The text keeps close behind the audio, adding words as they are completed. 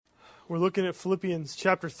We're looking at Philippians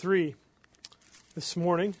chapter 3 this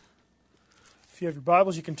morning. If you have your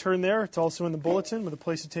Bibles, you can turn there. It's also in the bulletin with a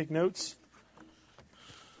place to take notes.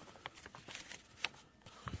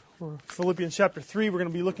 For Philippians chapter 3, we're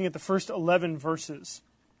going to be looking at the first 11 verses.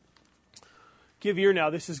 Give ear now,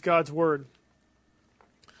 this is God's word.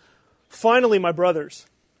 Finally, my brothers,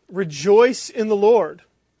 rejoice in the Lord.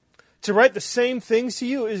 To write the same things to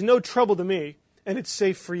you is no trouble to me, and it's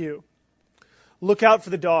safe for you. Look out for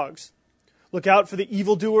the dogs. Look out for the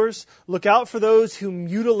evildoers. Look out for those who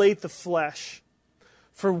mutilate the flesh.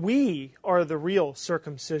 For we are the real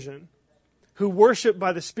circumcision, who worship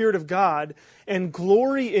by the Spirit of God and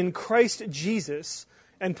glory in Christ Jesus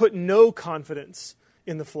and put no confidence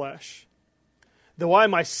in the flesh. Though I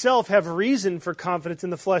myself have reason for confidence in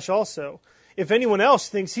the flesh also. If anyone else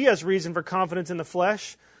thinks he has reason for confidence in the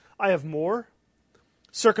flesh, I have more.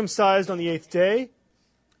 Circumcised on the 8th day,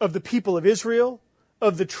 of the people of Israel,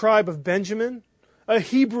 of the tribe of Benjamin, a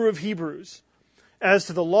Hebrew of Hebrews, as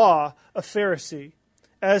to the law, a Pharisee,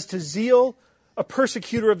 as to zeal, a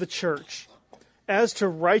persecutor of the church, as to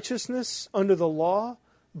righteousness under the law,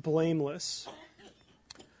 blameless.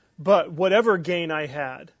 But whatever gain I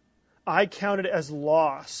had, I counted as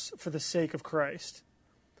loss for the sake of Christ.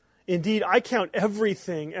 Indeed, I count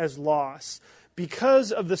everything as loss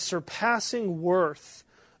because of the surpassing worth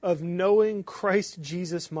of knowing Christ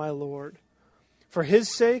Jesus my Lord. For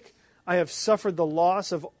his sake, I have suffered the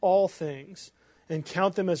loss of all things and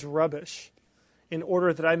count them as rubbish, in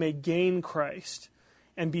order that I may gain Christ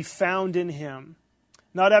and be found in him,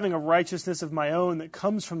 not having a righteousness of my own that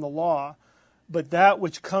comes from the law, but that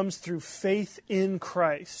which comes through faith in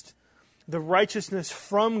Christ, the righteousness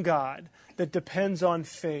from God that depends on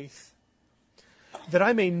faith, that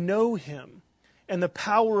I may know him and the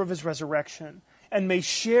power of his resurrection, and may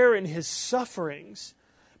share in his sufferings,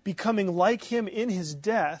 becoming like him in his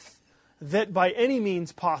death, that by any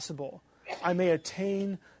means possible I may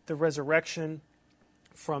attain the resurrection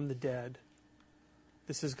from the dead.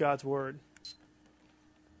 This is God's word.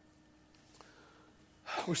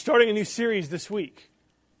 We're starting a new series this week.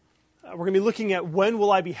 We're going to be looking at when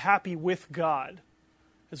will I be happy with God.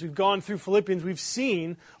 As we've gone through Philippians, we've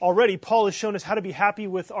seen already Paul has shown us how to be happy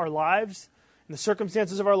with our lives, in the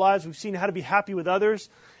circumstances of our lives. We've seen how to be happy with others.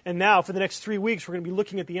 And now, for the next 3 weeks, we're going to be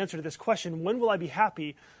looking at the answer to this question: when will I be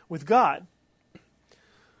happy with God?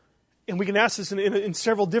 And we can ask this in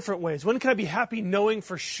several different ways. When can I be happy knowing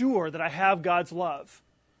for sure that I have God's love?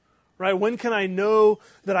 Right? When can I know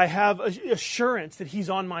that I have assurance that he's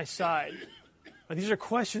on my side? These are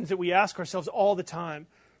questions that we ask ourselves all the time.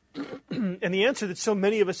 And the answer that so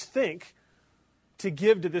many of us think to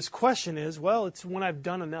give to this question is, well, it's when I've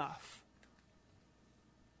done enough.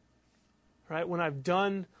 Right? When I've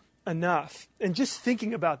done enough. And just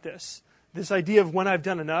thinking about this idea of when I've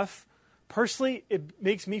done enough, personally, it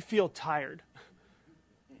makes me feel tired.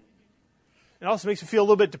 It also makes me feel a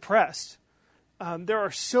little bit depressed. There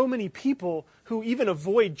are so many people who even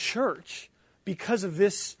avoid church because of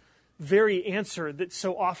this very answer that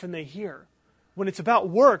so often they hear. When it's about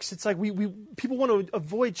works, it's like people want to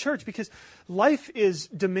avoid church because life is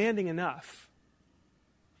demanding enough.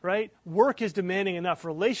 Right? Work is demanding enough.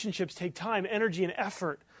 Relationships take time, energy, and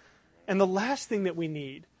effort. And the last thing that we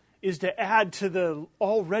need is to add to the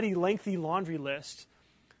already lengthy laundry list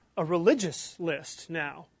a religious list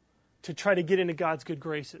now to try to get into God's good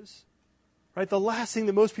graces. Right? The last thing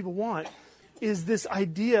that most people want is this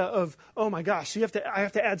idea of, oh my gosh, I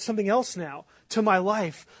have to add something else now to my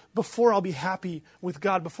life before I'll be happy with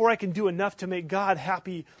God, before I can do enough to make God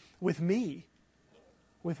happy with me.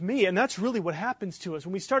 And that's really what happens to us.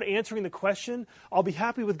 When we start answering the question, I'll be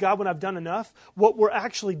happy with God when I've done enough, what we're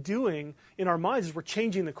actually doing in our minds is we're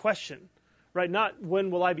changing the question. Right? Not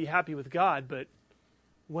when will I be happy with God, but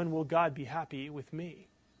when will God be happy with me?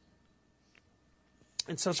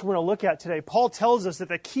 And so that's what we're going to look at today. Paul tells us that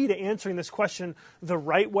the key to answering this question the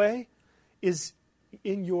right way is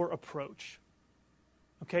in your approach.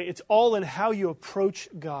 Okay? It's all in how you approach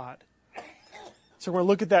God. So we're going to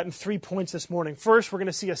look at that in 3 points this morning. First, we're going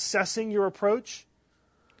to see assessing your approach.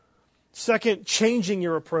 Second, changing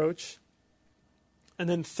your approach. And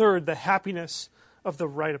then third, the happiness of the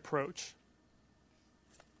right approach.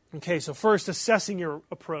 Okay, so first, assessing your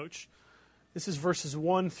approach. This is verses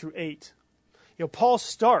 1 through 8. Paul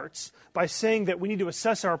starts by saying that we need to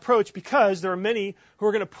assess our approach because there are many who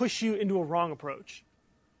are going to push you into a wrong approach.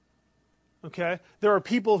 Okay? There are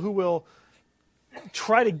people who will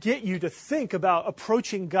try to get you to think about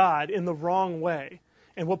approaching God in the wrong way.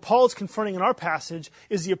 And what Paul is confronting in our passage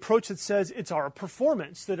is the approach that says it's our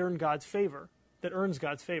performance that earns God's favor.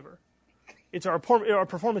 It's our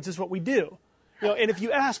performance is what we do. And if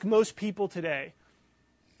you ask most people today,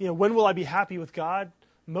 when will I be happy with God?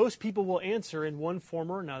 Most people will answer in one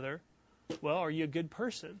form or another, well, are you a good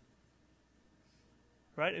person?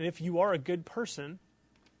 Right? And if you are a good person,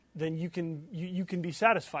 then you can be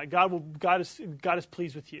satisfied. God is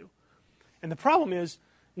pleased with you. And the problem is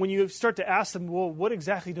when you start to ask them, well, what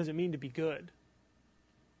exactly does it mean to be good?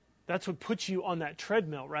 That's what puts you on that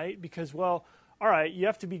treadmill, right? Because, well, all right, you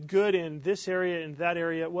have to be good in this area and that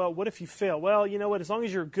area. Well, what if you fail? Well, you know what? As long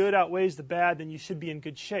as your good outweighs the bad, then you should be in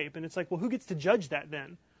good shape. And it's like, well, who gets to judge that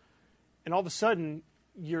then? And all of a sudden,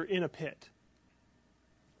 you're in a pit,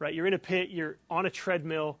 right? You're in a pit. You're on a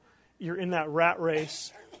treadmill. You're in that rat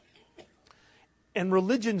race. And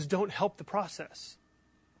religions don't help the process.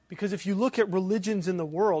 Because if you look at religions in the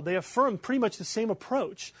world, they affirm pretty much the same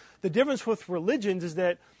approach. The difference with religions is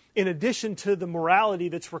that in addition to the morality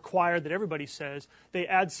that's required that everybody says, they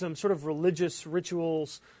add some sort of religious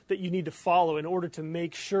rituals that you need to follow in order to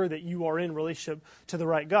make sure that you are in relationship to the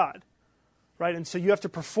right God. Right? And so you have to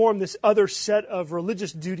perform this other set of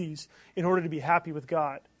religious duties in order to be happy with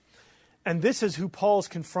God. And this is who Paul's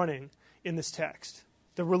confronting in this text.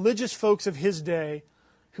 The religious folks of his day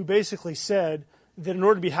who basically said that in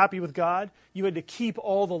order to be happy with God, you had to keep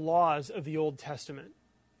all the laws of the Old Testament.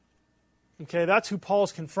 Okay, that's who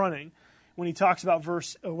Paul's confronting when he talks about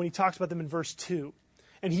them in verse 2.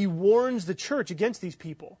 And he warns the church against these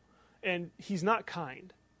people. And he's not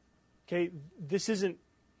kind. Okay, this isn't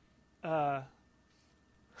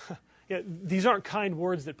these aren't kind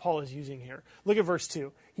words that Paul is using here. Look at verse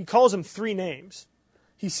 2. He calls them 3 names.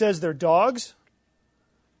 He says they're dogs,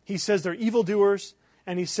 he says they're evildoers,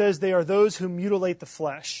 and he says they are those who mutilate the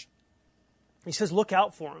flesh. He says look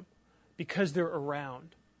out for them because they're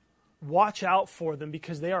around. Watch out for them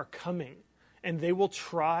because they are coming, and they will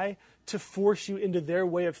try to force you into their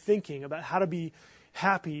way of thinking about how to be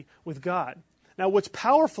happy with God. Now, what's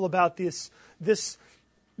powerful about this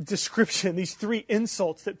description, these 3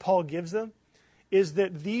 insults that Paul gives them, is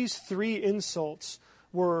that these 3 insults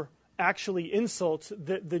were actually insults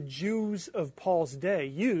that the Jews of Paul's day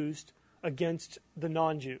used against the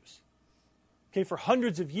non-Jews. Okay, for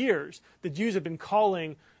hundreds of years, the Jews have been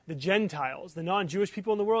calling the Gentiles, the non-Jewish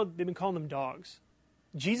people in the world, they've been calling them dogs.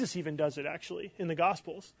 Jesus even does it, actually, in the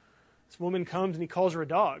Gospels. This woman comes and he calls her a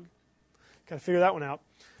dog. Got to figure that one out.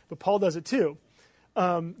 But Paul does it too.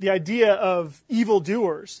 The idea of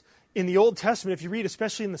evildoers in the Old Testament, if you read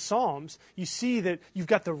especially in the Psalms, you see that you've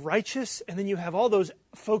got the righteous and then you have all those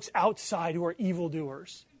folks outside who are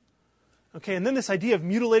evildoers. Okay, and then this idea of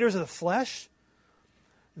mutilators of the flesh,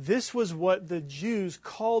 this was what the Jews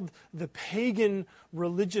called the pagan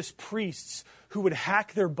religious priests who would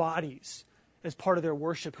hack their bodies as part of their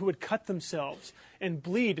worship, who would cut themselves and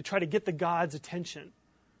bleed to try to get the God's attention.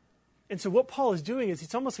 And so what Paul is doing is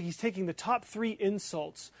it's almost like he's taking the top 3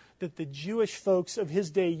 insults that the Jewish folks of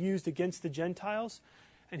his day used against the Gentiles,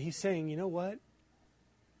 and he's saying, you know what?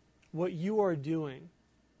 What you are doing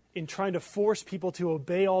in trying to force people to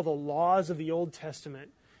obey all the laws of the Old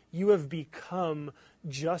Testament, you have become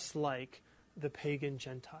just like the pagan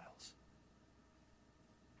Gentiles.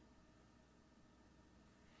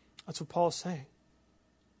 That's what Paul is saying.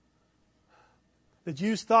 The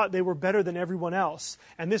Jews thought they were better than everyone else.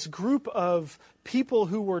 And this group of people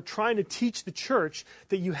who were trying to teach the church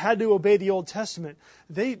that you had to obey the Old Testament,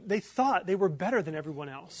 they thought they were better than everyone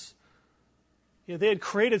else. They had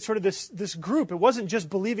created sort of this group. It wasn't just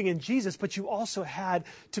believing in Jesus, but you also had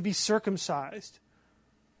to be circumcised.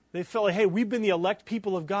 They felt like, hey, we've been the elect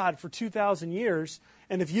people of God for 2,000 years,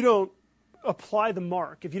 and if you don't apply the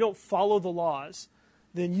mark, if you don't follow the laws,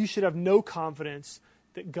 then you should have no confidence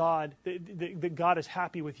that God is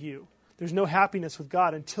happy with you. There's no happiness with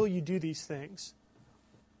God until you do these things.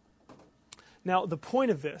 Now, the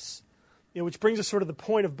point of this, which brings us sort of the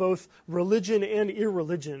point of both religion and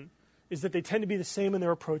irreligion, is that they tend to be the same in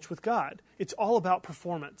their approach with God. It's all about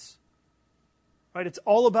performance. Right? It's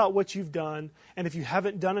all about what you've done, and if you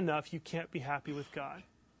haven't done enough, you can't be happy with God.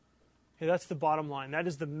 Okay, that's the bottom line. That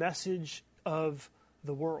is the message of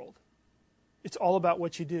the world. It's all about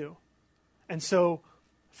what you do. And so,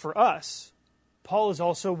 for us, Paul is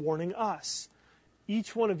also warning us.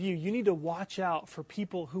 Each one of you, you need to watch out for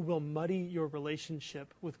people who will muddy your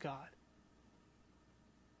relationship with God.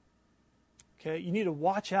 Okay, you need to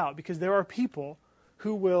watch out because there are people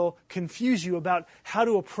who will confuse you about how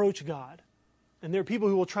to approach God. And there are people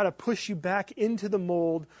who will try to push you back into the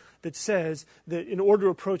mold that says that in order to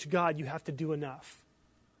approach God, you have to do enough.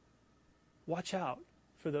 Watch out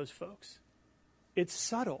for those folks. It's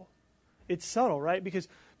subtle. It's subtle, right? Because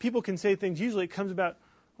people can say things, usually it comes about,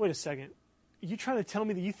 wait a second, are you trying to tell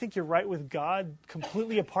me that you think you're right with God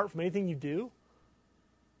completely apart from anything you do?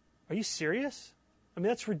 Are you serious? I mean,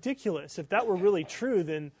 that's ridiculous. If that were really true,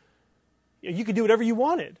 then you could do whatever you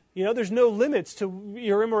wanted. There's no limits to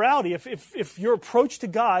your immorality. If your approach to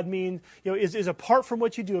God is apart from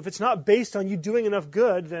what you do, if it's not based on you doing enough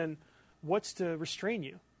good, then what's to restrain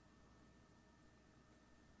you?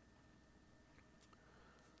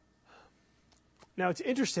 Now, it's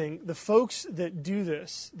interesting, the folks that do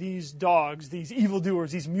this, these dogs, these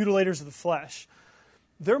evildoers, these mutilators of the flesh,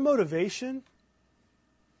 their motivation,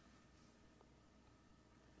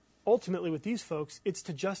 ultimately with these folks, it's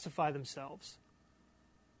to justify themselves.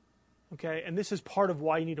 Okay? And this is part of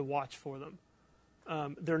why you need to watch for them.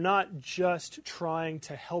 They're not just trying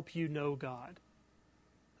to help you know God.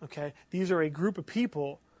 Okay? These are a group of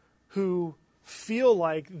people who feel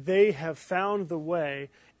like they have found the way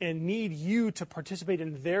and need you to participate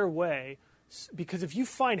in their way, because if you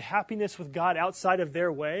find happiness with God outside of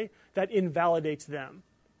their way, that invalidates them.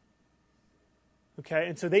 Okay?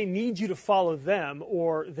 And so they need you to follow them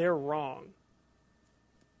or they're wrong.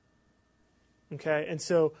 Okay? And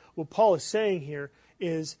so what Paul is saying here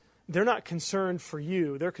is they're not concerned for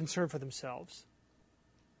you, they're concerned for themselves.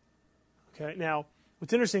 Okay? Now,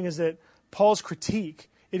 what's interesting is that Paul's critique,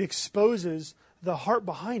 it exposes the heart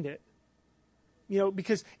behind it.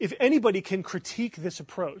 Because if anybody can critique this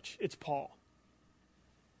approach, it's Paul.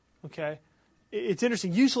 Okay? It's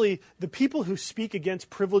interesting. Usually the people who speak against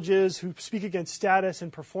privileges, who speak against status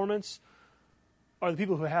and performance, are the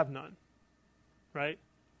people who have none. Right?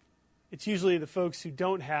 It's usually the folks who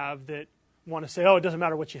don't have that want to say, oh, it doesn't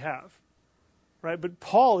matter what you have. Right? But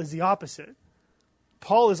Paul is the opposite.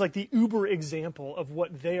 Paul is like the uber example of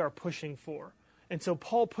what they are pushing for. And so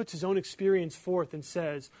Paul puts his own experience forth and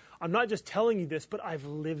says, I'm not just telling you this, but I've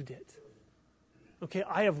lived it. Okay,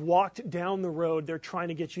 I have walked down the road they're trying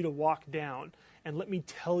to get you to walk down. And let me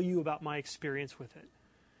tell you about my experience with it.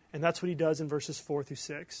 And that's what he does in verses 4 through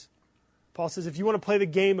 6. Paul says, if you want to play the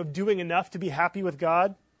game of doing enough to be happy with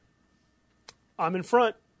God, I'm in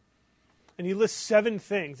front. And he lists 7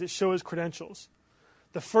 things that show his credentials.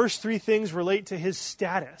 The first 3 things relate to his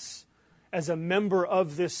status as a member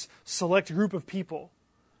of this select group of people,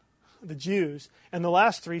 the Jews. And the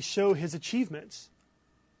last 3 show his achievements.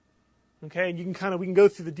 Okay, and we can go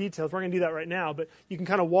through the details. We're going to do that right now, but you can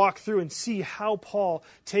kind of walk through and see how Paul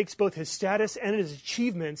takes both his status and his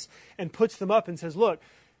achievements and puts them up and says, look,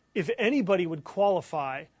 if anybody would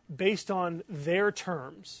qualify based on their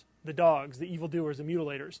terms, the dogs, the evildoers, the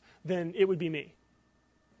mutilators, then it would be me.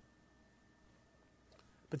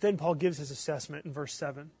 But then Paul gives his assessment in verse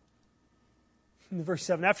 7. In verse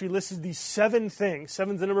 7, after he lists these 7 things,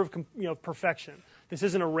 7 is the number of perfection. This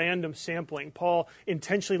isn't a random sampling. Paul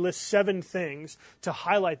intentionally lists 7 things to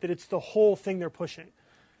highlight that it's the whole thing they're pushing.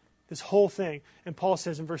 This whole thing. And Paul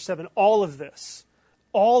says in verse 7, all of this,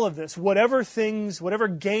 whatever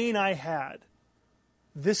gain I had,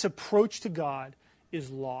 this approach to God is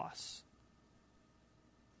loss.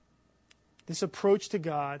 This approach to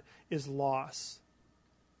God is loss.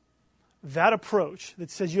 That approach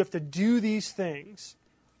that says you have to do these things,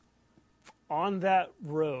 on that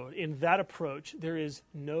road, in that approach, there is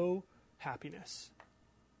no happiness.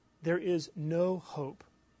 There is no hope.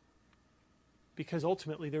 Because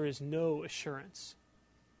ultimately there is no assurance.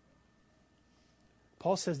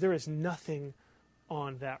 Paul says there is nothing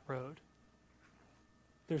on that road.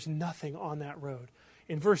 There's nothing on that road.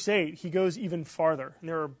 In verse 8, he goes even farther. And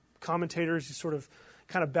there are commentators who sort of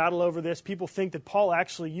kind of battle over this. People think that Paul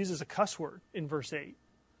actually uses a cuss word in verse 8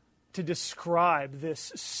 to describe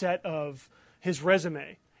this set of his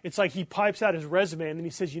resume. It's like he pipes out his resume and then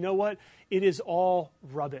he says, you know what? It is all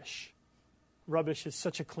rubbish. Rubbish is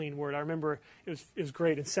such a clean word. I remember it was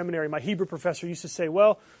great. In seminary, my Hebrew professor used to say,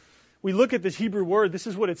 well, we look at this Hebrew word, this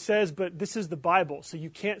is what it says, but this is the Bible, so you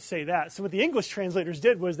can't say that. So what the English translators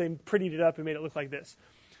did was they prettied it up and made it look like this.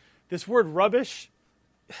 This word rubbish,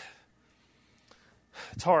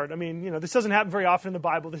 it's hard. I mean, this doesn't happen very often in the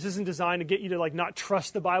Bible. This isn't designed to get you to not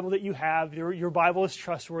trust the Bible that you have. Your Bible is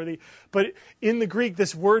trustworthy. But in the Greek,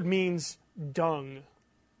 this word means dung,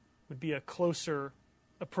 would be a closer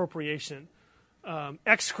appropriation.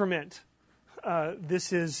 Excrement.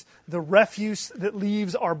 This is the refuse that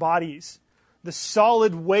leaves our bodies, the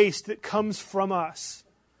solid waste that comes from us.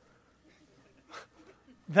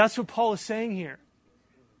 That's what Paul is saying here.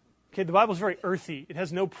 Okay, the Bible is very earthy. It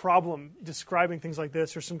has no problem describing things like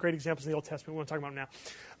this. There's some great examples in the Old Testament we won't talk about them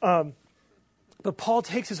now. But Paul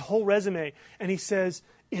takes his whole resume and he says,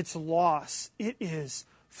 it's loss. It is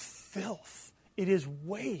filth. It is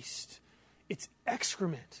waste. It's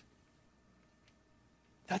excrement.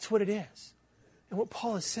 That's what it is. And what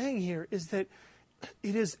Paul is saying here is that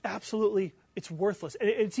it is absolutely It's worthless. And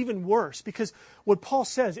it's even worse because what Paul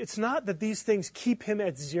says, it's not that these things keep him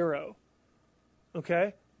at zero.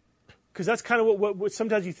 Okay? Because that's kind of what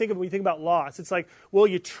sometimes you think of when you think about loss. It's like, well,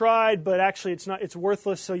 you tried, but actually it's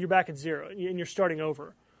worthless, so you're back at zero, and you're starting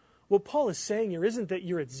over. What Paul is saying here isn't that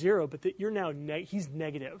you're at zero, but that you're now, he's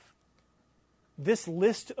negative. This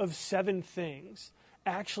list of 7 things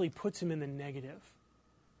actually puts him in the negative.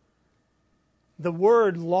 The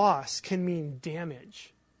word loss can mean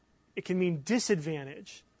damage. It can mean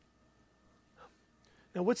disadvantage.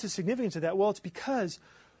 Now, what's the significance of that? Well, it's because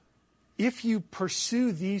if you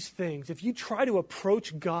pursue these things, if you try to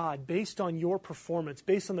approach God based on your performance,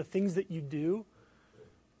 based on the things that you do,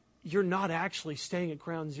 you're not actually staying at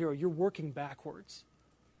ground zero. You're working backwards.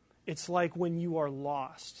 It's like when you are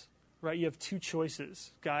lost, right? You have 2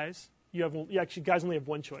 choices, guys. Actually, guys only have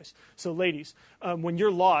 1 choice. So ladies, when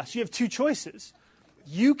you're lost, you have 2 choices.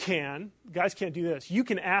 Guys can't do this. You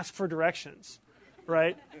can ask for directions,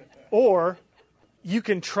 right? Or you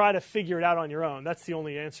can try to figure it out on your own. That's the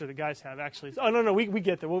only answer that guys have, actually. Oh, no, we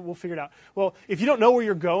get that. We'll figure it out. Well, if you don't know where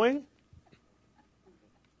you're going,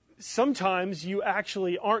 sometimes you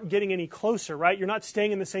actually aren't getting any closer, right? You're not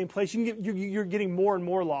staying in the same place. You're getting more and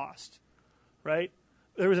more lost, right?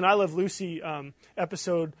 There was an I Love Lucy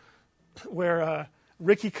episode where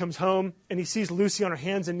Ricky comes home and he sees Lucy on her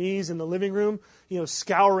hands and knees in the living room,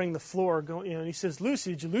 scouring the floor. And he says,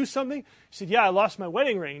 "Lucy, did you lose something?" She said, "Yeah, I lost my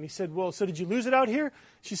wedding ring." And he said, "Well, so did you lose it out here?"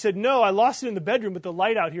 She said, "No, I lost it in the bedroom, but the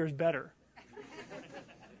light out here is better."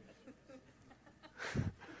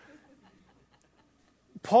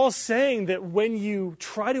 Paul's saying that when you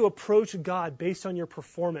try to approach God based on your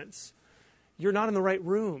performance, you're not in the right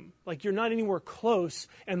room. Like, you're not anywhere close.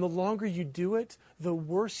 And the longer you do it, the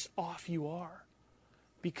worse off you are.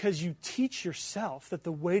 Because you teach yourself that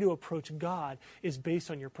the way to approach God is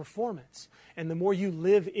based on your performance. And the more you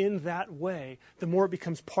live in that way, the more it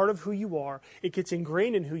becomes part of who you are. It gets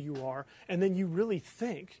ingrained in who you are. And then you really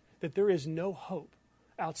think that there is no hope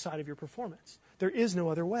outside of your performance. There is no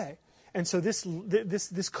other way. And so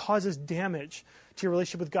this causes damage to your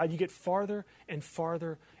relationship with God. You get farther and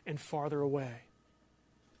farther and farther away.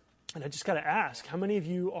 And I just got to ask, how many of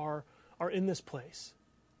you are in this place?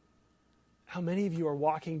 How many of you are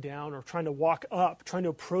walking down or trying to walk up, trying to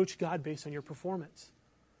approach God based on your performance?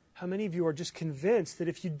 How many of you are just convinced that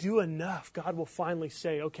if you do enough, God will finally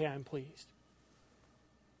say, "Okay, I'm pleased"?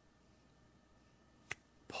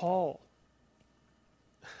 Paul,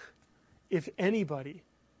 if anybody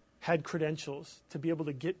had credentials to be able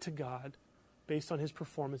to get to God based on his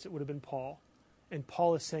performance, it would have been Paul. And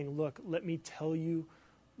Paul is saying, look, let me tell you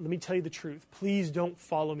the truth. Please don't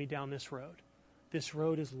follow me down this road. This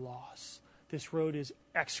road is loss. This road is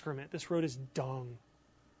excrement. This road is dung.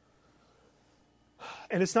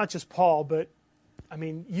 And it's not just Paul, but I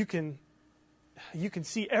mean, you can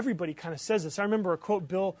see everybody kind of says this. I remember a quote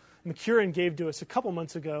Bill McCurran gave to us a couple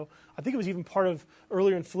months ago. I think it was even part of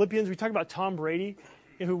earlier in Philippians. We talked about Tom Brady,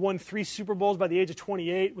 who won 3 Super Bowls by the age of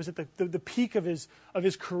 28, was at the peak of his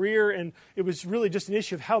career, and it was really just an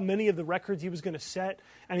issue of how many of the records he was going to set.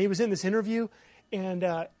 And he was in this interview, and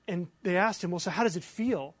they asked him, well, so how does it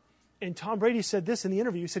feel? And Tom Brady said this in the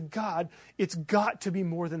interview. He said, "God, it's got to be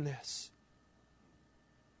more than this.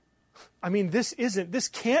 I mean, this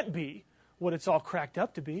can't be what it's all cracked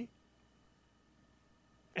up to be."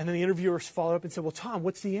 And then the interviewers followed up and said, "Well, Tom,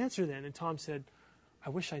 what's the answer then?" And Tom said, "I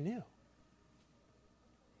wish I knew."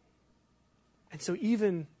 And so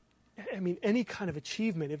any kind of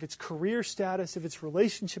achievement, if it's career status, if it's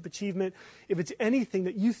relationship achievement, if it's anything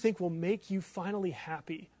that you think will make you finally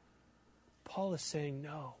happy, Paul is saying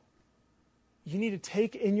no. You need to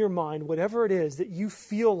take in your mind whatever it is that you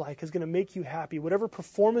feel like is going to make you happy, whatever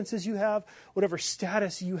performances you have, whatever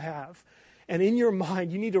status you have. And in your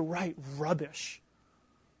mind, you need to write rubbish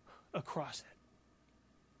across it.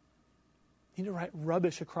 You need to write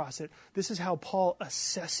rubbish across it. This is how Paul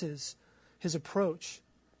assesses his approach,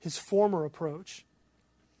 his former approach.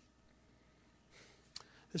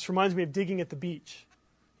 This reminds me of digging at the beach.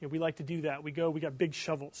 We like to do that. We got big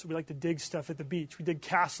shovels. We like to dig stuff at the beach. We dig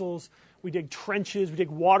castles, we dig trenches, we dig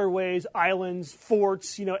waterways, islands,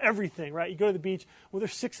 forts, everything, right? You go to the beach. Well,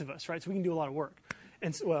 there's 6 of us, right? So we can do a lot of work.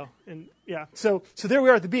 So there we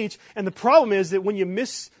are at the beach. And the problem is that when you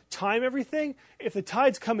mistime everything, if the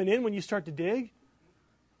tide's coming in when you start to dig,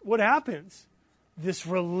 what happens? This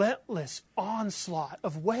relentless onslaught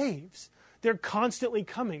of waves. They're constantly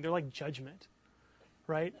coming. They're like judgment,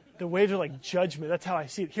 right? The waves are like judgment. That's how I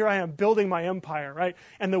see it. Here I am building my empire, right?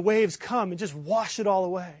 And the waves come and just wash it all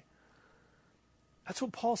away. That's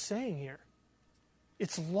what Paul's saying here.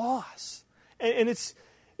 It's loss. And it's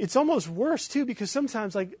it's almost worse too, because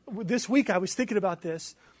sometimes, like this week I was thinking about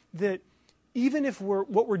this, that even if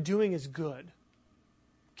what we're doing is good,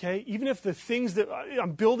 okay, even if the things that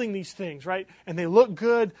I'm building these things, right, and they look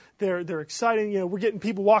good, they're exciting, we're getting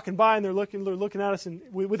people walking by and they're looking at us and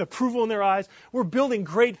with approval in their eyes, we're building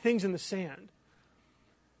great things in the sand.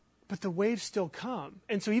 But the waves still come.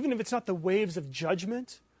 And so even if it's not the waves of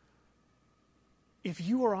judgment, if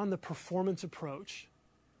you are on the performance approach,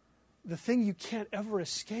 the thing you can't ever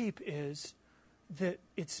escape is that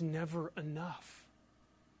it's never enough.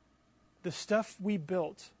 The stuff we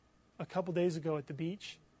built a couple days ago at the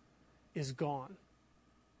beach is gone.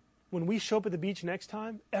 When we show up at the beach next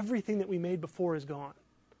time, everything that we made before is gone.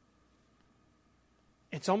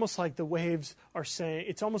 It's almost like the waves are saying,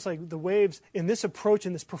 it's almost like the waves in this approach,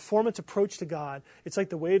 in this performance approach to God, it's like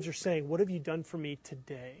the waves are saying, what have you done for me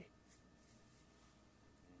today?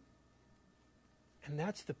 And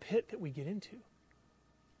that's the pit that we get into.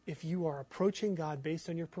 If you are approaching God based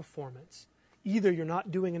on your performance, either you're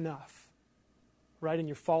not doing enough, right, and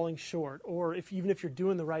you're falling short, or even if you're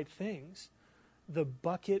doing the right things, the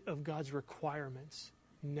bucket of God's requirements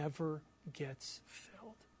never gets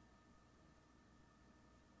filled.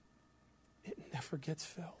 It never gets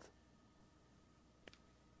filled.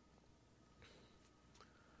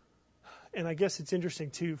 And I guess it's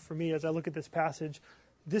interesting, too, for me, as I look at this passage,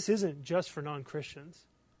 this isn't just for non-Christians.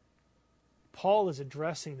 Paul is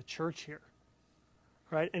addressing the church here,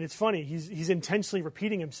 right? And it's funny, he's intentionally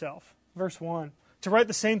repeating himself. Verse 1, to write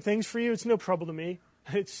the same things for you, it's no trouble to me.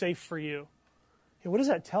 It's safe for you. And what does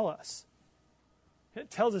that tell us?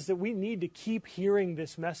 It tells us that we need to keep hearing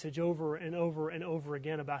this message over and over and over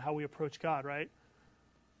again about how we approach God, right?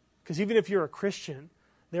 Because even if you're a Christian,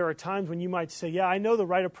 there are times when you might say, yeah, I know the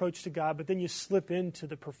right approach to God, but then you slip into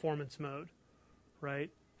the performance mode, right?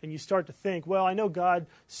 And you start to think, well, I know God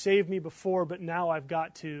saved me before, but now I've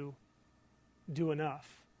got to do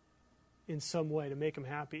enough in some way to make him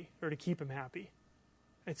happy or to keep him happy.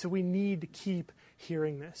 And so we need to keep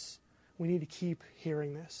hearing this. We need to keep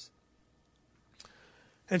hearing this.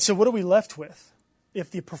 And so what are we left with? If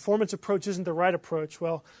the performance approach isn't the right approach,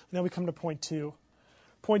 well, now we come to point 2.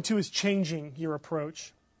 Point 2 is changing your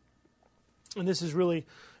approach. And this is really,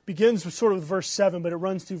 begins with sort of verse 7, but it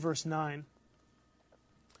runs through verse 9.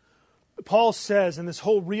 Paul says in this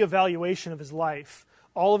whole reevaluation of his life,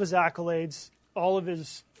 all of his accolades, all of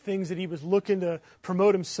his things that he was looking to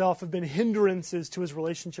promote himself have been hindrances to his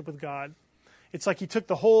relationship with God. It's like he took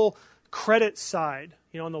the whole credit side,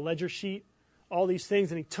 on the ledger sheet, all these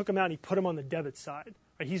things, and he took them out and he put them on the debit side.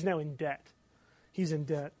 Right? He's now in debt. He's in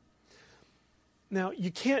debt. Now, you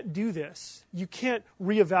can't do this. You can't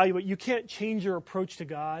reevaluate. You can't change your approach to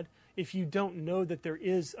God if you don't know that there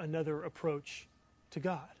is another approach to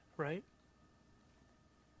God, right?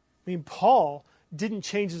 I mean, Paul didn't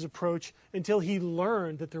change his approach until he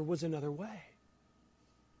learned that there was another way.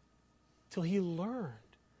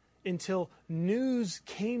 Until news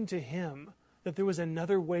came to him that there was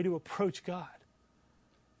another way to approach God.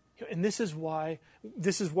 And this is why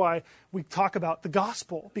we talk about the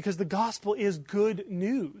gospel, because the gospel is good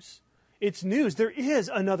news. It's news. There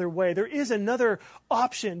is another way. There is another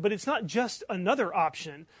option, but it's not just another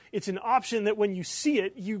option. It's an option that when you see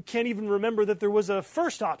it, you can't even remember that there was a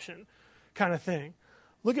first option, kind of thing.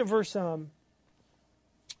 Look at verse. I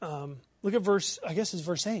guess it's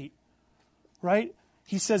verse 8, right?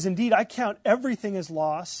 He says, "Indeed, I count everything as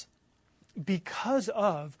loss because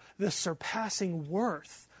of the surpassing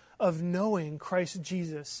worth of knowing Christ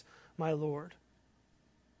Jesus, my Lord."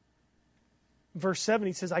 Verse 7,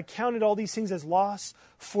 he says, "I counted all these things as loss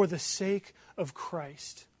for the sake of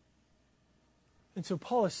Christ." And so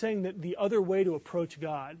Paul is saying that the other way to approach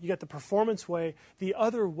God, you got the performance way, the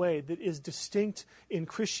other way that is distinct in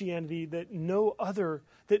Christianity that no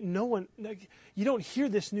one, you don't hear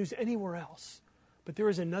this news anywhere else. But there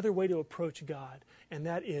is another way to approach God, and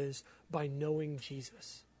that is by knowing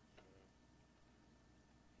Jesus.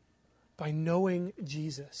 By knowing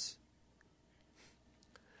Jesus.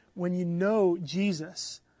 When you know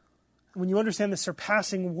Jesus, when you understand the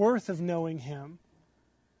surpassing worth of knowing him,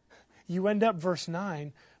 you end up, verse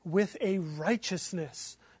 9, with a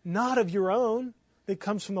righteousness, not of your own that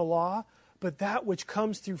comes from the law, but that which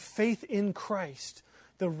comes through faith in Christ,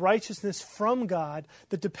 the righteousness from God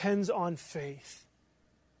that depends on faith.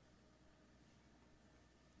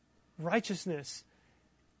 Righteousness,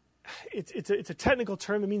 it's a technical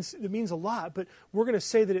term. It means a lot, but we're going to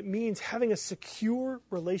say that it means having a secure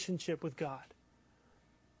relationship with God.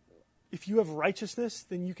 If you have righteousness,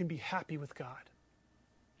 then you can be happy with God.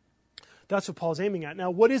 That's what Paul's aiming at. Now,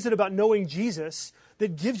 what is it about knowing Jesus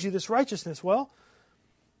that gives you this righteousness? Well,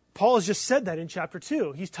 Paul has just said that in chapter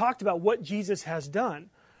 2. He's talked about what Jesus has done,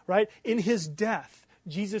 right? In his death,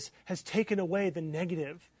 Jesus has taken away the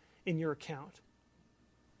negative in your account,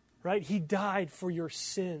 right? He died for your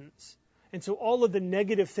sins. And so all of the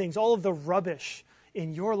negative things, all of the rubbish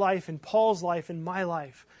in your life, in Paul's life, in my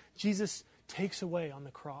life, Jesus takes away on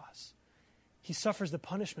the cross. He suffers the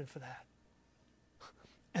punishment for that.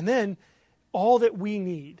 And then all that we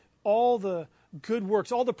need, all the good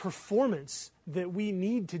works, all the performance that we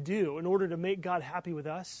need to do in order to make God happy with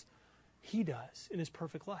us, he does in his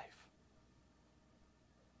perfect life.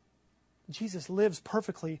 Jesus lives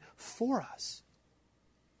perfectly for us.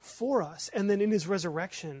 For us. And then in his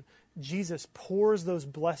resurrection, Jesus pours those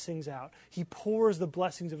blessings out. He pours the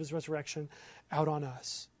blessings of his resurrection out on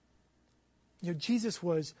us. Jesus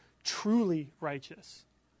was truly righteous.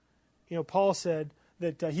 Paul said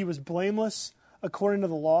that he was blameless according to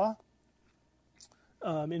the law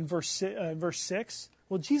in verse 6.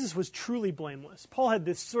 Well, Jesus was truly blameless. Paul had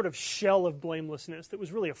this sort of shell of blamelessness that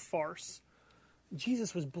was really a farce.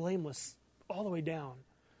 Jesus was blameless all the way down,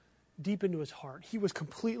 deep into his heart. He was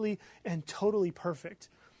completely and totally perfect.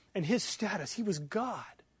 And his status, he was God.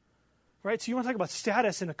 Right? So you want to talk about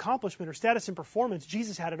status and accomplishment or status and performance,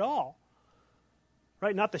 Jesus had it all.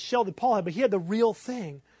 Right? Not the shell that Paul had, but he had the real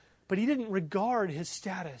thing. But he didn't regard his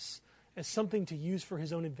status as something to use for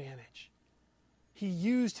his own advantage. He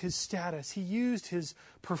used his status, he used his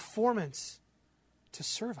performance to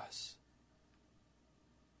serve us.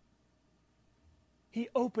 He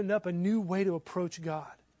opened up a new way to approach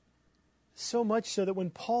God. So much so that when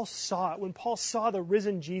Paul saw the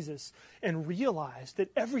risen Jesus and realized that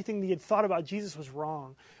everything that he had thought about Jesus was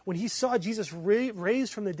wrong, when he saw Jesus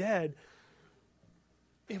raised from the dead,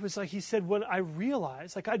 it was like he said, when I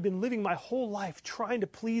realized, like I'd been living my whole life trying to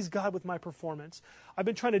please God with my performance. I've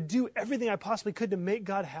been trying to do everything I possibly could to make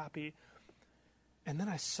God happy. And then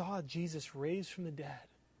I saw Jesus raised from the dead.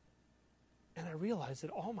 And I realized that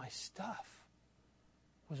all my stuff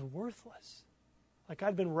was worthless. Like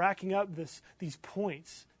I'd been racking up these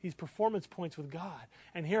points, these performance points with God.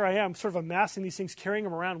 And here I am sort of amassing these things, carrying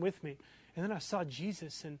them around with me. And then I saw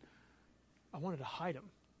Jesus and I wanted to hide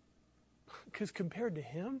him. Because compared to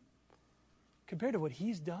him, compared to what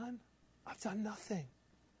he's done, I've done nothing.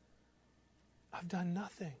 I've done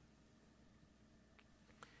nothing.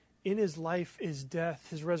 In his life, his death,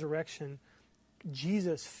 his resurrection,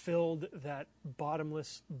 Jesus filled that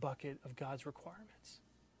bottomless bucket of God's requirements.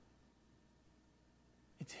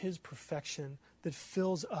 It's his perfection that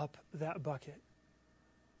fills up that bucket.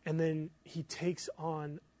 And then he takes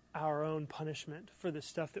on our own punishment for the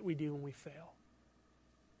stuff that we do when we fail.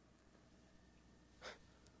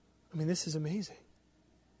 I mean, this is amazing.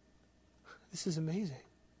 This is amazing.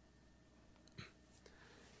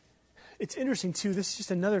 It's interesting, too. This is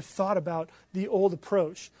just another thought about the old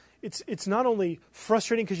approach. It's not only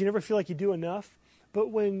frustrating because you never feel like you do enough,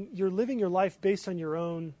 but when you're living your life based on your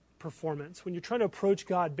own performance, when you're trying to approach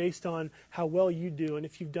God based on how well you do and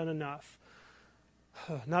if you've done enough,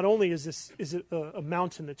 not only is it a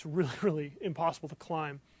mountain that's really, really impossible to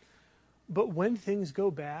climb, but when things go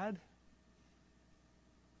bad,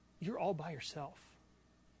 you're all by yourself.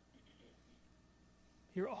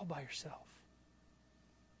 You're all by yourself.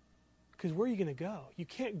 Because where are you going to go? You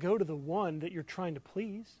can't go to the one that you're trying to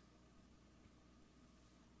please.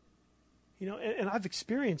 And I've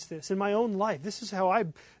experienced this in my own life. This is how I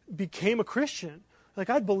became a Christian.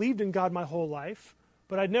 Like I'd believed in God my whole life,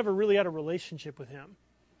 but I'd never really had a relationship with him.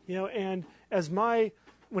 And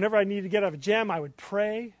whenever I needed to get out of a jam, I would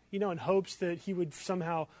pray, in hopes that he would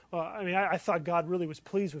somehow, I thought God really was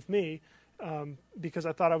pleased with me because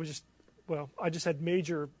I thought I just had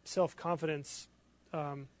major self-confidence.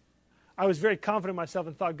 I was very confident in myself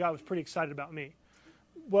and thought God was pretty excited about me.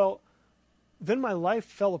 Well, then my life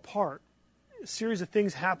fell apart. A series of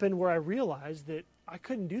things happened where I realized that I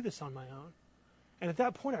couldn't do this on my own. And at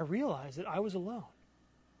that point, I realized that I was alone.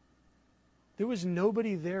 There was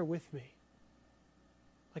nobody there with me.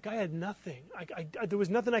 Like I had nothing. There was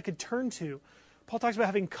nothing I could turn to. Paul talks about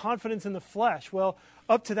having confidence in the flesh. Well,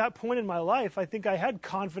 up to that point in my life, I think I had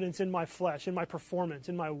confidence in my flesh, in my performance,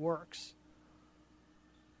 in my works.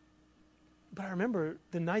 But I remember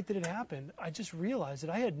the night that it happened, I just realized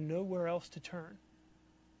that I had nowhere else to turn,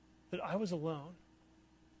 that I was alone.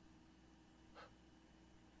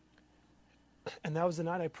 And that was the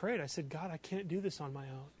night I prayed. I said, God, I can't do this on my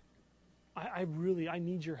own. I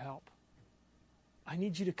need your help. I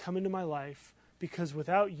need you to come into my life because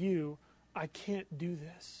without you, I can't do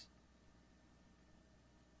this.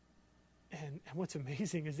 And what's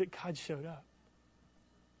amazing is that God showed up.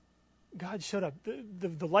 God showed up.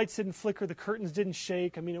 The lights didn't flicker. The curtains didn't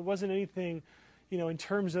shake. It wasn't anything, in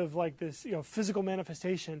terms of like this, physical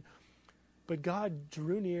manifestation. But God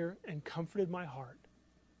drew near and comforted my heart.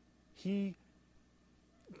 He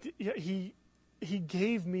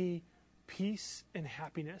gave me peace and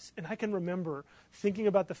happiness. And I can remember thinking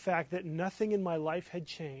about the fact that nothing in my life had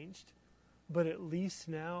changed, but at least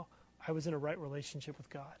now I was in a right relationship with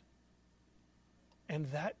God. And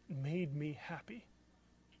that made me happy.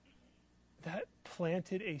 That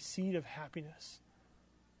planted a seed of happiness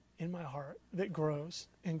in my heart that grows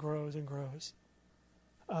and grows and grows.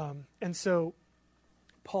 And so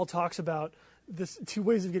Paul talks about this two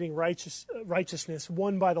ways of getting righteousness,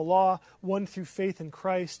 one by the law, one through faith in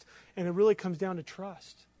Christ, and it really comes down to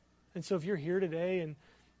trust. And so if you're here today and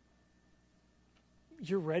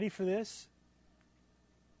you're ready for this,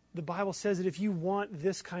 the Bible says that if you want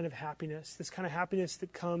this kind of happiness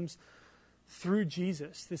that comes through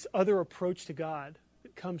Jesus, this other approach to God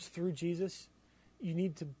that comes through Jesus, you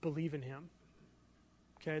need to believe in him.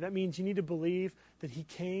 Okay, that means you need to believe that he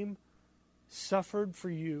came, suffered for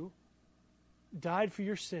you, died for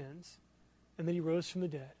your sins, and then he rose from the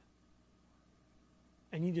dead.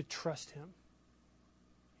 And you need to trust him.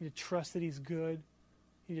 You need to trust that he's good.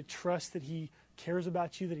 You need to trust that he cares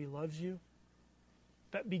about you, that he loves you.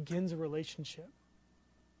 That begins a relationship.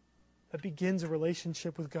 That begins a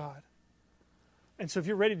relationship with God. And so if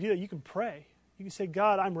you're ready to do that, you can pray. You can say,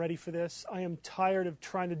 God, I'm ready for this. I am tired of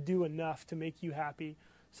trying to do enough to make you happy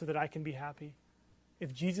so that I can be happy.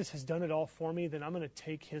 If Jesus has done it all for me, then I'm going to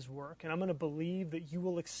take his work, and I'm going to believe that you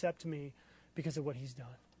will accept me because of what he's done.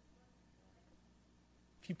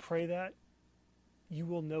 If you pray that, you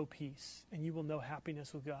will know peace, and you will know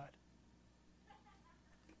happiness with God.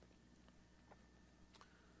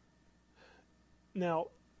 Now,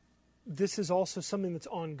 this is also something that's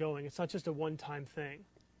ongoing. It's not just a one-time thing.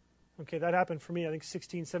 Okay, that happened for me, I think,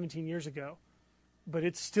 16, 17 years ago. But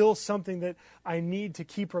it's still something that I need to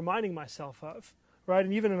keep reminding myself of. Right?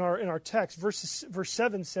 And even in our text, verse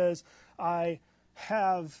 7 says, I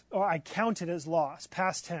count it as loss,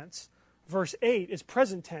 past tense. Verse 8 is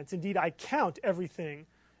present tense. Indeed, I count everything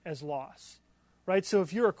as loss. Right? So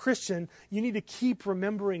if you're a Christian, you need to keep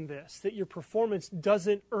remembering this, that your performance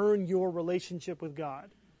doesn't earn your relationship with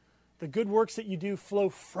God. The good works that you do flow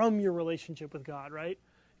from your relationship with God, right?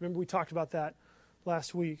 Remember we talked about that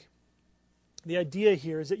last week. The idea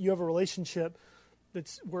here is that you have a relationship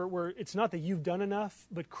that's where it's not that you've done enough,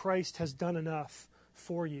 but Christ has done enough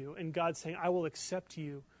for you. And God's saying, I will accept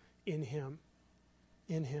you in him.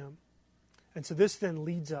 In him. And so this then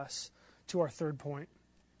leads us to our third point.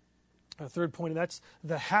 Our third point, and that's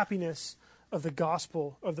the happiness of the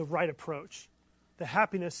gospel, of the right approach. The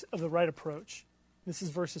happiness of the right approach. This is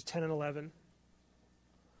verses 10 and 11.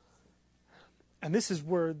 And this is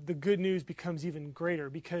where the good news becomes even greater,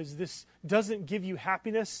 because this doesn't give you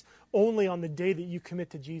happiness only on the day that you commit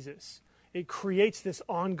to Jesus. It creates this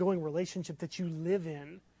ongoing relationship that you live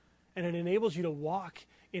in, and it enables you to walk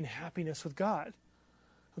in happiness with God.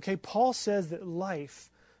 Okay, Paul says that life,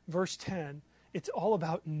 verse 10, it's all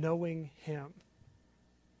about knowing him.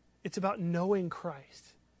 It's about knowing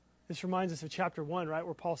Christ. This reminds us of chapter 1, right,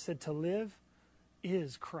 where Paul said to live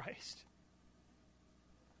is Christ.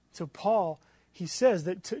 So Paul, he says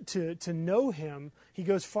that to know him, he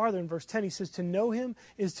goes farther in verse 10. He says to know him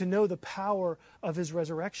is to know the power of his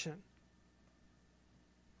resurrection.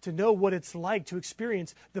 To know what it's like to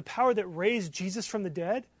experience the power that raised Jesus from the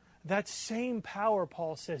dead. That same power,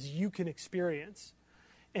 Paul says, you can experience.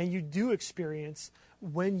 And you do experience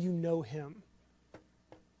when you know him.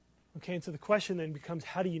 Okay, and so the question then becomes,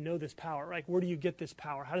 how do you know this power? Like, where do you get this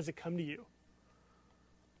power? How does it come to you?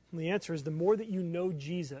 And the answer is the more that you know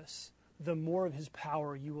Jesus, the more of his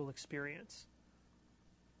power you will experience.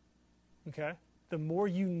 Okay? The more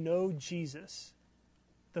you know Jesus,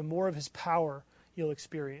 the more of his power you'll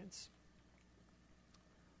experience.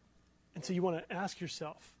 And so you want to ask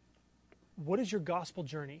yourself, what is your gospel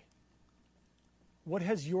journey? What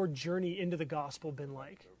has your journey into the gospel been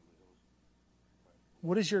like?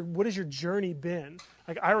 What has your journey been?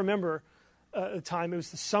 Like, I remember a time, it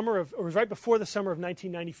was right before the summer of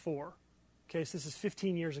 1994. Okay, so this is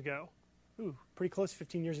 15 years ago. Ooh, pretty close to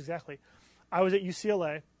 15 years exactly. I was at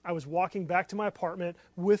UCLA. I was walking back to my apartment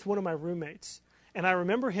with one of my roommates. And I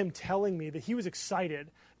remember him telling me that he was excited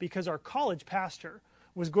because our college pastor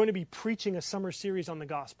was going to be preaching a summer series on the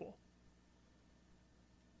gospel.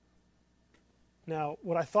 Now,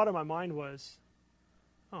 what I thought in my mind was,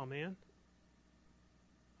 oh man,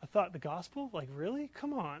 I thought the gospel? Like, really?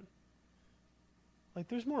 Come on. Like,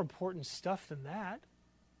 there's more important stuff than that.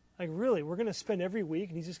 Like, really, we're going to spend every week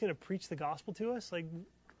and he's just going to preach the gospel to us? Like,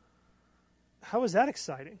 how is that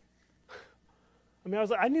exciting? I mean, I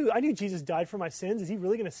was like, I knew Jesus died for my sins. Is he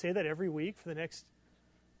really going to say that every week for the next,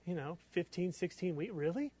 15, 16 weeks?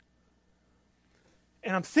 Really?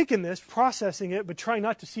 And I'm thinking this, processing it, but trying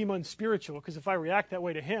not to seem unspiritual, because if I react that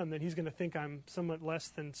way to him, then he's going to think I'm somewhat less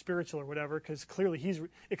than spiritual or whatever, because clearly he's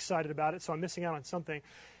excited about it, so I'm missing out on something.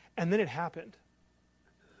 And then it happened.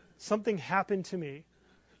 Something happened to me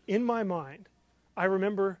in my mind. I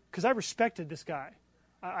remember, because I respected this guy.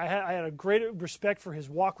 I had a great respect for his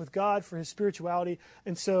walk with God, for his spirituality,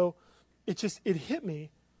 and so it hit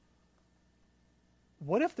me.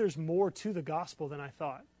 What if there's more to the gospel than I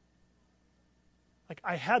thought? Like,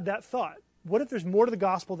 I had that thought. What if there's more to the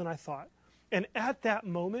gospel than I thought? And at that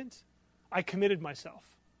moment, I committed myself.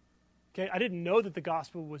 Okay, I didn't know that the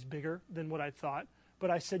gospel was bigger than what I thought, but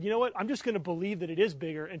I said, you know what? I'm just going to believe that it is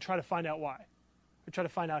bigger and try to find out why, or try to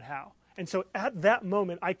find out how. And so at that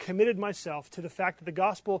moment, I committed myself to the fact that the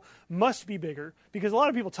gospel must be bigger, because a lot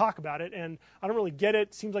of people talk about it, and I don't really get it.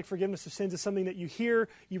 It seems like forgiveness of sins is something that you hear,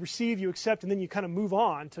 you receive, you accept, and then you kind of move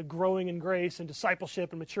on to growing in grace and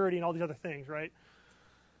discipleship and maturity and all these other things, right?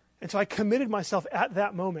 And so I committed myself at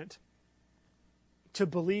that moment to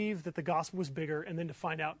believe that the gospel was bigger, and then to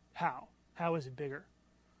find out how. How is it bigger?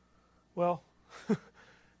 Well,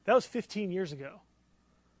 that was 15 years ago.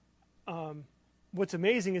 What's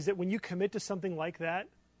amazing is that when you commit to something like that,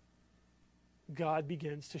 God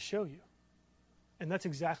begins to show you. And that's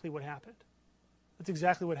exactly what happened. That's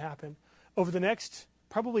exactly what happened. Over the next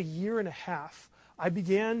probably year and a half, I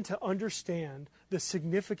began to understand the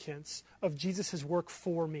significance of Jesus' work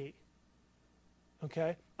for me.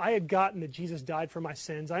 Okay? I had gotten that Jesus died for my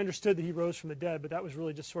sins. I understood that he rose from the dead, but that was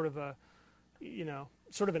really just sort of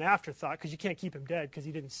an afterthought, because you can't keep him dead because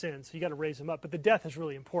he didn't sin, so you got to raise him up. But the death is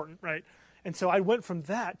really important, right? And so I went from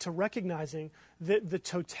that to recognizing that the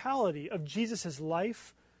totality of Jesus'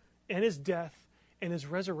 life and his death and his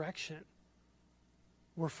resurrection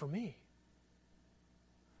were for me.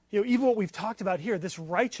 Even what we've talked about here, this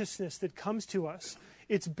righteousness that comes to us,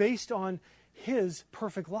 it's based on his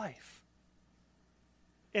perfect life.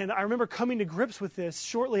 And I remember coming to grips with this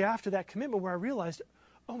shortly after that commitment, where I realized,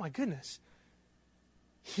 oh my goodness,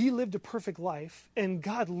 he lived a perfect life, and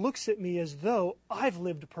God looks at me as though I've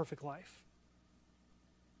lived a perfect life.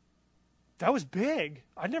 That was big.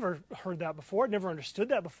 I'd never heard that before. I'd never understood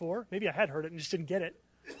that before. Maybe I had heard it and just didn't get it.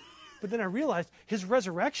 But then I realized his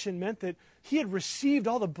resurrection meant that he had received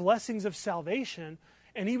all the blessings of salvation,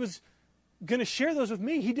 and he was going to share those with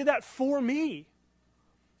me. He did that for me.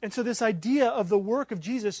 And so this idea of the work of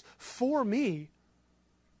Jesus for me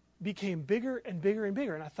became bigger and bigger and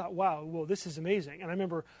bigger. And I thought, wow, well, this is amazing. And I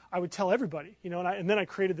remember I would tell everybody, and then I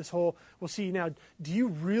created this whole, well, see, now, do you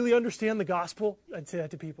really understand the gospel? I'd say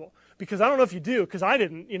that to people. Because I don't know if you do, because I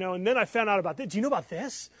didn't, and then I found out about this. Do you know about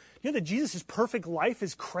this? You know that Jesus' perfect life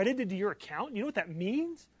is credited to your account? You know what that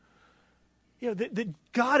means? That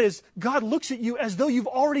God looks at you as though you've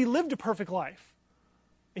already lived a perfect life.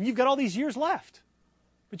 And you've got all these years left.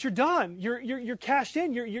 But you're done. You're cashed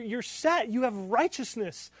in. You're set. You have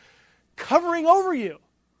righteousness covering over you.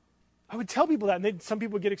 I would tell people that, and some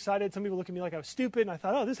people would get excited. Some people look at me like I was stupid, and I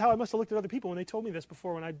thought, oh, this is how I must have looked at other people when they told me this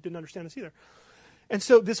before, when I didn't understand this either. And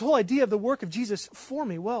so this whole idea of the work of Jesus for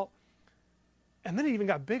me, well, and then it even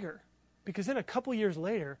got bigger, because then a couple years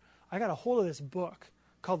later, I got a hold of this book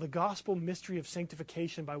called The Gospel Mystery of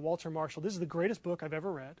Sanctification by Walter Marshall. This is the greatest book I've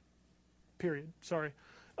ever read, period. Sorry.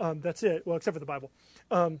 That's it. Well, except for the Bible,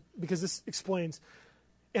 because this explains.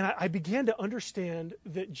 And I began to understand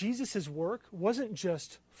that Jesus' work wasn't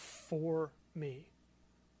just for me,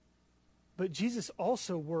 but Jesus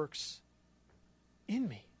also works in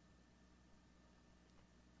me.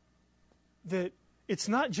 That it's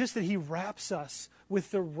not just that he wraps us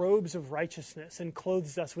with the robes of righteousness and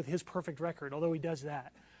clothes us with his perfect record, although he does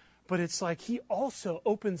that. But it's like he also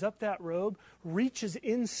opens up that robe, reaches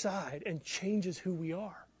inside, and changes who we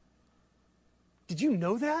are. Did you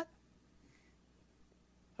know that?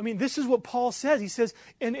 I mean, this is what Paul says. He says,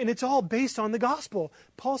 and it's all based on the gospel.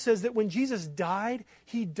 Paul says that when Jesus died,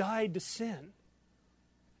 he died to sin.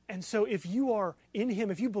 And so if you are in him,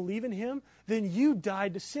 if you believe in him, then you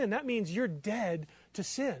died to sin. That means you're dead to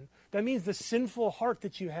sin. That means the sinful heart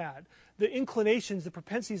that you had, the inclinations, the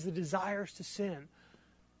propensities, the desires to sin,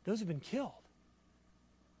 those have been killed.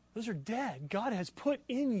 Those are dead. God has put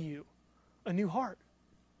in you a new heart.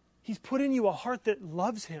 He's put in you a heart that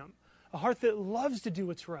loves him, a heart that loves to do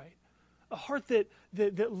what's right, a heart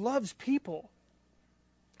that loves people.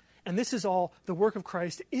 And this is all the work of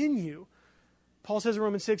Christ in you. Paul says in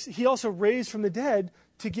Romans 6, he also raised from the dead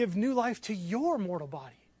to give new life to your mortal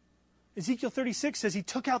body. Ezekiel 36 says he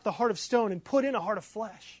took out the heart of stone and put in a heart of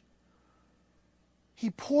flesh. He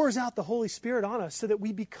pours out the Holy Spirit on us so that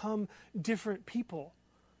we become different people.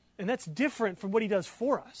 And that's different from what he does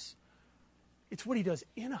for us. It's what he does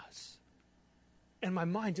in us. And my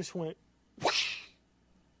mind just went, whoosh!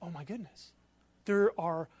 Oh my goodness. There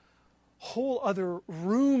are whole other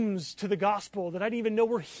rooms to the gospel that I didn't even know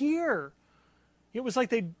were here. It was like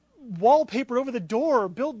they wallpapered over the door,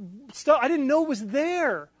 built stuff I didn't know was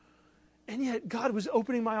there. And yet God was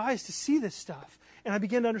opening my eyes to see this stuff. And I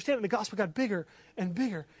began to understand it. And the gospel got bigger and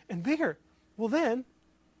bigger and bigger. Well then,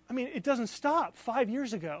 it doesn't stop. 5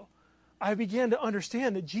 years ago, I began to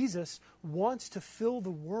understand that Jesus wants to fill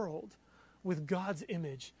the world with God's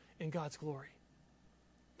image and God's glory.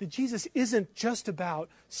 That Jesus isn't just about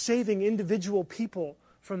saving individual people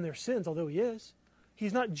from their sins, although he is.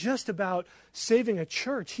 He's not just about saving a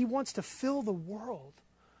church. He wants to fill the world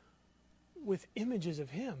with images of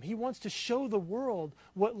him. He wants to show the world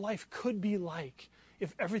what life could be like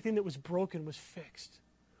if everything that was broken was fixed.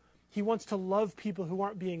 He wants to love people who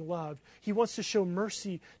aren't being loved. He wants to show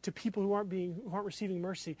mercy to people who aren't receiving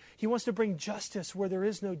mercy. He wants to bring justice where there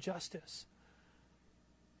is no justice.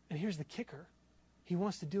 And here's the kicker. He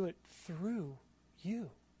wants to do it through you.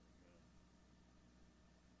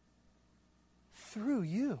 Through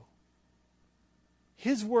you.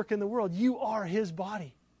 His work in the world. You are his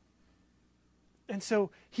body. And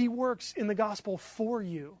so he works in the gospel for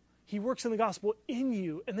you. He works in the gospel in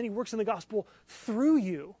you. And then he works in the gospel through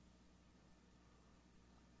you.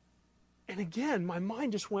 And again, my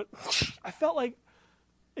mind just went, I felt like,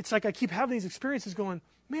 it's like I keep having these experiences going,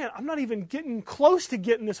 man, I'm not even getting close to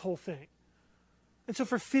getting this whole thing. And so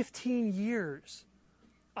for 15 years,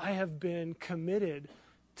 I have been committed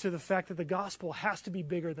to the fact that the gospel has to be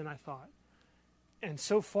bigger than I thought. And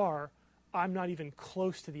so far, I'm not even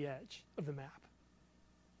close to the edge of the map.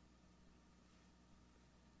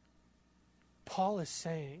 Paul is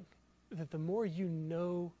saying that the more you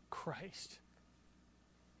know Christ,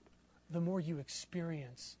 the more you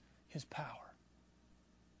experience his power.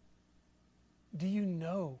 Do you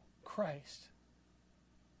know Christ?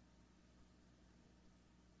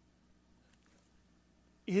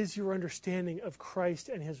 Is your understanding of Christ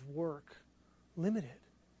and his work limited?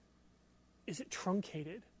 Is it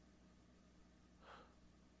truncated?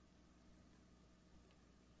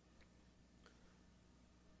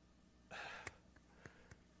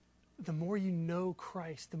 The more you know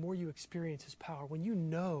Christ, the more you experience his power. When you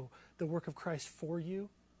know the work of Christ for you,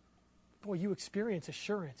 boy, you experience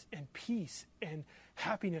assurance and peace and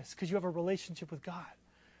happiness because you have a relationship with God.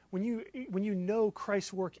 When you know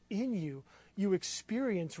Christ's work in you, you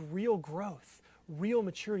experience real growth, real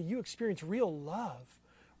maturity. You experience real love,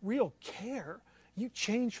 real care. You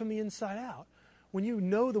change from the inside out. When you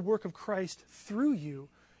know the work of Christ through you,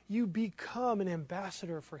 you become an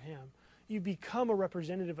ambassador for him. You become a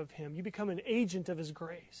representative of him. You become an agent of his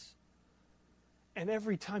grace. And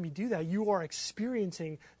every time you do that, you are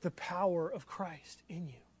experiencing the power of Christ in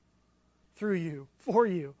you, through you, for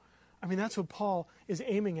you. That's what Paul is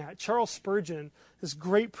aiming at. Charles Spurgeon, this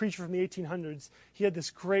great preacher from the 1800s, he had this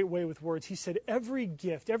great way with words. He said, every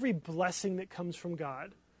gift, every blessing that comes from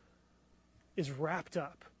God is wrapped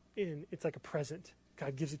up in, it's like a present.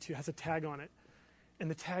 God gives it to you, has a tag on it. And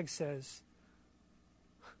the tag says,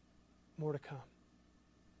 more to come.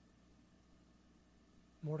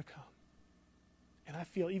 More to come. And I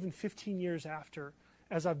feel even 15 years after,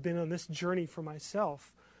 as I've been on this journey for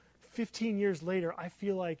myself, 15 years later, I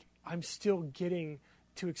feel like I'm still getting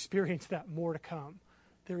to experience that more to come.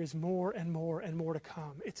 There is more and more and more to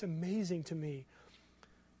come. It's amazing to me.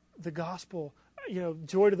 The gospel,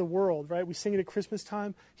 joy to the world, right? We sing it at Christmas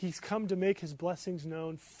time. He's come to make his blessings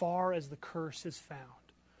known far as the curse is found.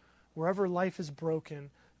 Wherever life is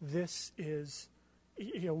broken, this is,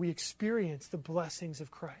 we experience the blessings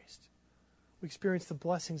of Christ. We experience the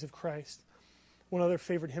blessings of Christ. One other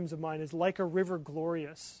favorite hymns of mine is, like a river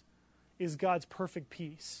glorious is God's perfect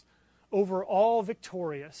peace, over all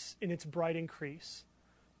victorious in its bright increase.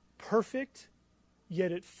 Perfect,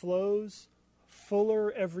 yet it flows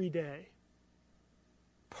fuller every day.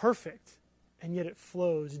 Perfect, and yet it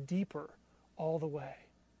flows deeper all the way.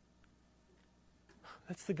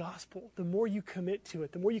 That's the gospel. The more you commit to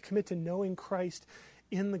it, the more you commit to knowing Christ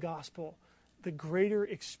in the gospel, the greater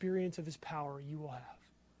experience of his power you will have.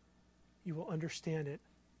 You will understand it.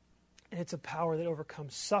 And it's a power that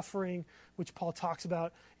overcomes suffering, which Paul talks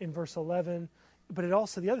about in verse 11. But it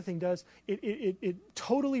also, the other thing does, it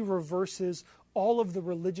totally reverses all of the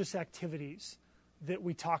religious activities that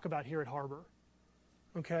we talk about here at Harbor.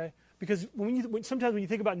 Okay? Because sometimes when you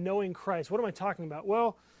think about knowing Christ, what am I talking about?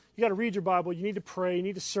 Well, you got to read your Bible, you need to pray, you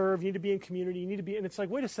need to serve, you need to be in community, and it's like,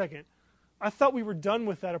 wait a second. I thought we were done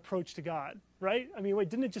with that approach to God, right? I mean, wait,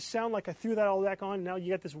 didn't it just sound like I threw that all back on and now you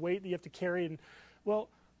got this weight that you have to carry? And well,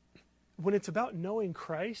 when it's about knowing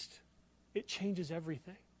Christ, it changes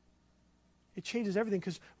everything. It changes everything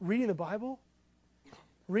because reading the Bible,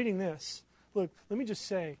 reading this, look, let me just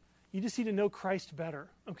say, you just need to know Christ better,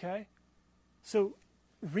 okay? So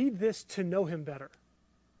read this to know him better,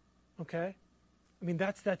 okay? I mean,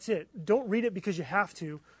 that's it. Don't read it because you have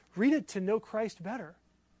to. Read it to know Christ better.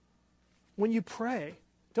 When you pray,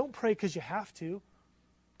 don't pray because you have to.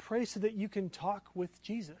 Pray so that you can talk with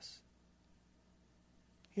Jesus.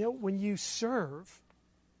 You know, when you serve,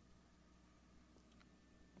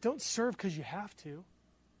 don't serve because you have to.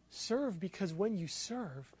 Serve because when you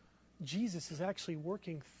serve, Jesus is actually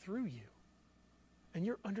working through you. And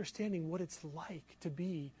you're understanding what it's like to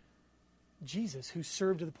be Jesus who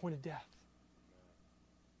served to the point of death.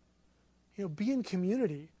 You know, be in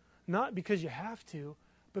community, not because you have to,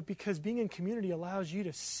 but because being in community allows you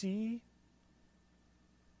to see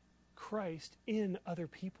Christ in other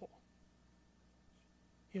people.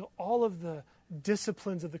 You know, all of the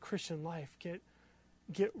disciplines of the Christian life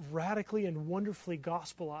get radically and wonderfully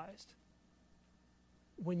gospelized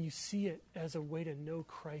when you see it as a way to know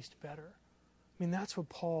Christ better. I mean, that's what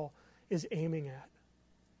Paul is aiming at.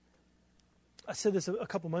 I said this a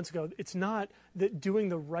couple months ago. It's not that doing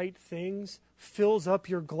the right things fills up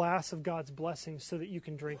your glass of God's blessings so that you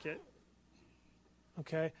can drink it.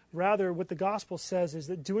 Okay? Rather, what the gospel says is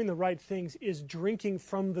that doing the right things is drinking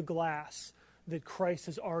from the glass that Christ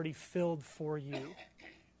has already filled for you.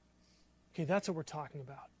 Okay, that's what we're talking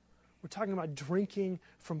about. We're talking about drinking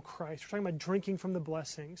from Christ. We're talking about drinking from the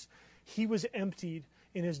blessings. He was emptied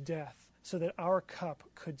in his death so that our cup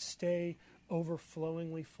could stay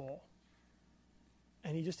overflowingly full.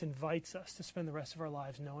 And he just invites us to spend the rest of our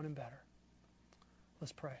lives knowing him better.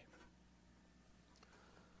 Let's pray.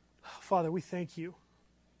 Father, we thank you.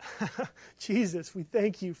 Jesus, we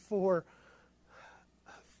thank you for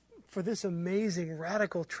this amazing,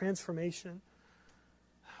 radical transformation.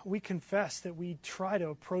 We confess that we try to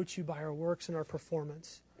approach you by our works and our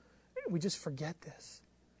performance. We just forget this.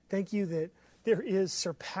 Thank you that there is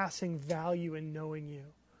surpassing value in knowing you.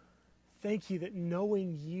 Thank you that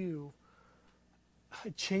knowing you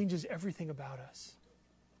changes everything about us.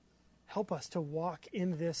 Help us to walk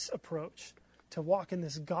in this approach, to walk in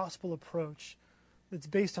this gospel approach that's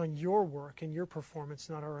based on your work and your performance,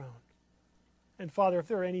 not our own. And Father, if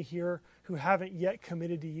there are any here who haven't yet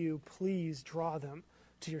committed to you, please draw them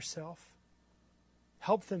to yourself.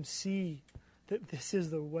 Help them see that this is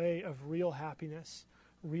the way of real happiness,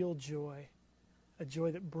 real joy, a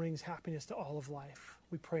joy that brings happiness to all of life.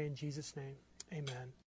 We pray in Jesus' name. Amen.